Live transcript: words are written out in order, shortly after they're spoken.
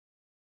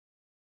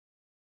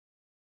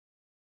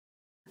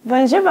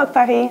Bonjour Vogue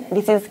Paris,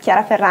 this is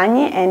Chiara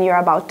Ferragni and you're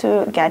about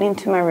to get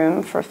into my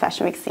room for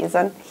Fashion Week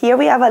season. Here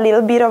we have a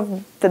little bit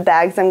of the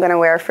bags I'm gonna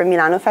wear for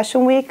Milan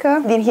Fashion Week.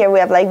 Then here we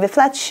have like the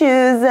flat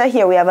shoes,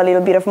 here we have a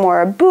little bit of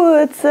more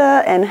boots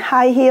and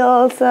high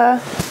heels.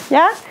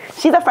 Yeah,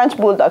 she's a French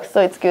bulldog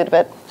so it's good,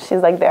 but she's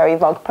like very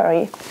Vogue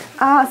Paris.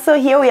 So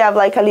here we have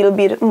like a little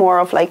bit more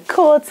of like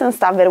coats and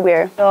stuff that we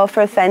wear. So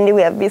for Fendi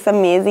we have this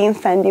amazing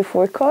Fendi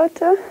fur coat.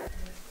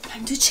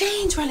 Time to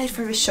change, we're late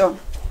for the show.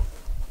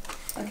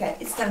 Okay,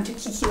 it's time to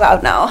kick you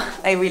out now.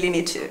 I really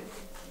need to.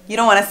 You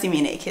don't want to see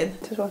me naked.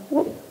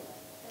 Oh,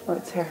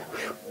 it's here.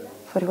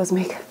 Thought it was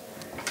makeup.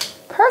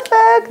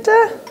 Perfect.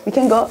 We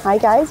can go. Hi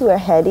guys, we're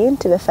heading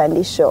to the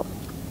Fendi show.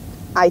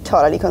 I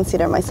totally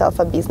consider myself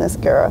a business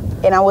girl.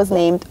 And I was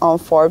named on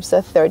Forbes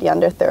 30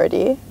 under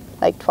 30,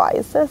 like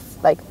twice,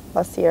 like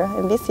last year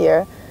and this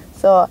year.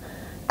 So,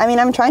 I mean,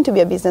 I'm trying to be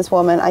a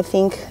businesswoman. I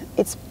think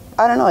it's,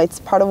 I don't know, it's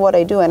part of what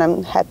I do and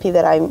I'm happy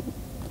that I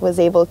was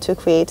able to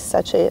create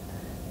such a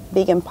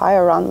big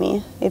empire around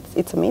me.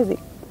 It's amazing.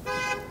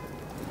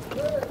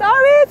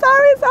 Sorry.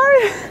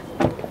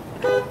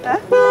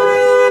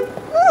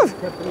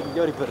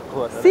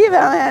 Sì,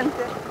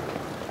 veramente.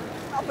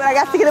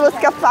 Ragazzi che devo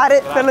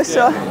scappare per lo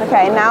show.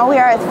 Okay, now we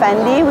are at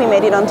Fendi. We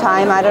made it on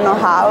time. I don't know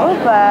how,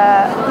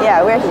 but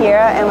yeah, we're here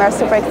and we're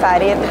super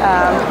excited.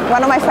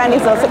 One of my friends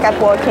is also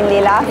catwalking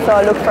Lila,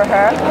 so look for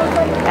her.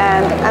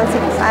 And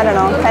I don't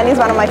know, Fendi is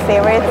one of my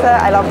favorites.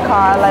 I love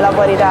Carl, I love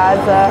what he does.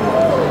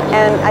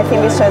 And I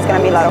think this show is going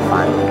to be a lot of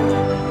fun.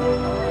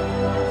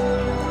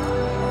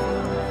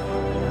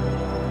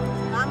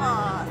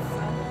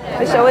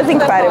 The show was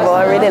incredible,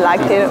 I really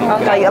liked it.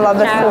 Like, I love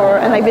the fur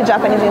and like the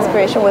Japanese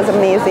inspiration was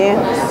amazing.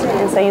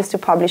 And so I used to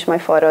publish my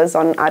photos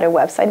on other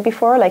websites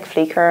before, like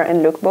Flickr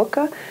and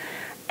Lookbook.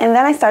 And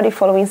then I started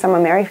following some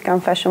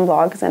American fashion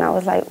blogs and I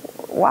was like,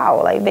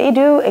 wow, like they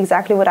do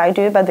exactly what I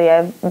do, but they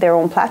have their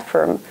own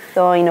platform.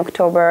 So in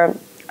October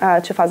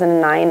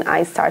 2009,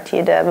 I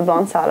started the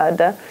Blonde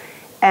Salad.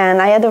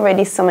 And I had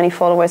already so many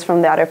followers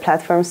from the other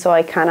platforms, so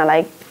I kind of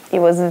like, it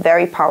was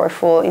very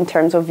powerful in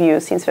terms of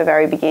views since the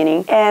very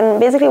beginning. And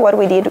basically what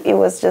we did, it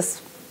was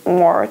just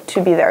more to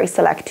be very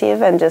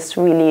selective and just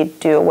really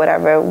do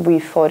whatever we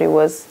thought it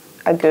was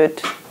a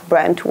good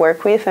brand to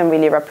work with and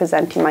really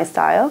representing my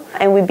style.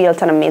 And we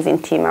built an amazing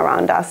team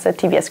around us, a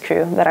TBS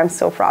crew that I'm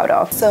so proud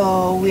of.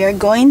 So we are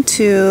going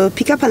to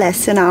pick up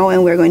Alessia now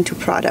and we're going to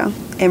Prada.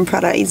 And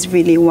Prada is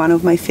really one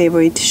of my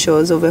favorite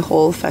shows of the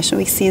whole Fashion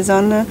Week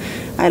season.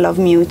 I love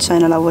Miuccia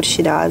and I love what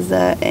she does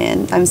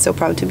and I'm so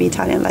proud to be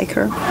Italian like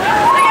her.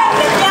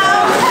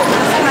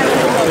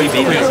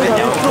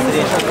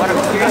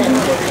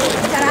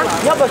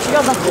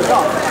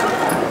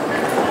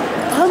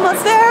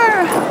 Almost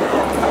there!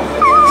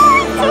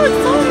 I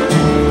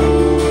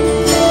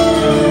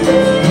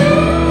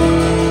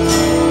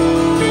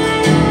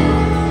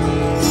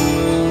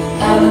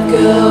would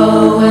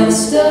go and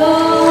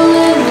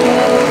stolen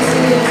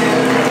roses.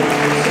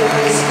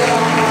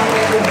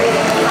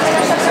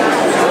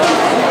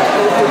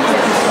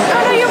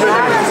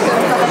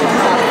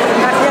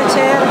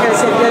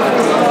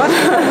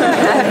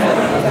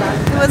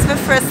 It was the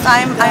first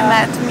time I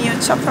met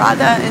Miuccia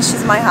Prada and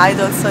she's my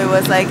idol, so it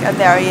was like a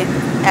very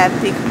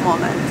epic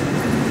moment.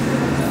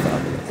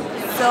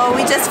 So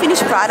we just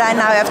finished Prada and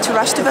now I have to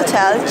rush to the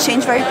hotel,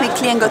 change very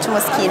quickly and go to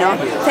Moschino.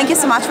 Thank you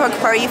so much Vogue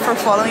Paris for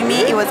following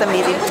me, it was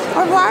amazing.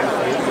 Au revoir!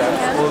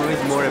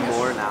 Always more and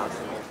more now.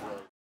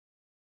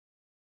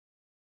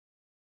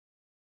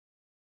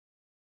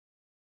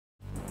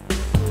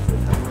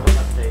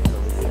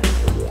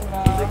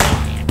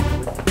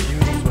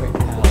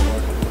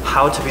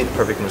 How to be the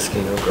perfect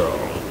Moschino girl?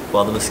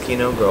 Well, the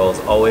Moschino girl is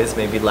always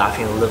maybe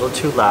laughing a little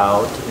too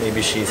loud,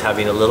 maybe she's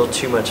having a little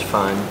too much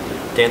fun,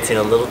 dancing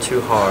a little too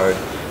hard.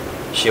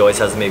 She always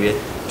has maybe a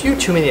few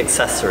too many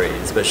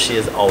accessories, but she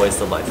is always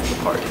the life of the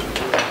party.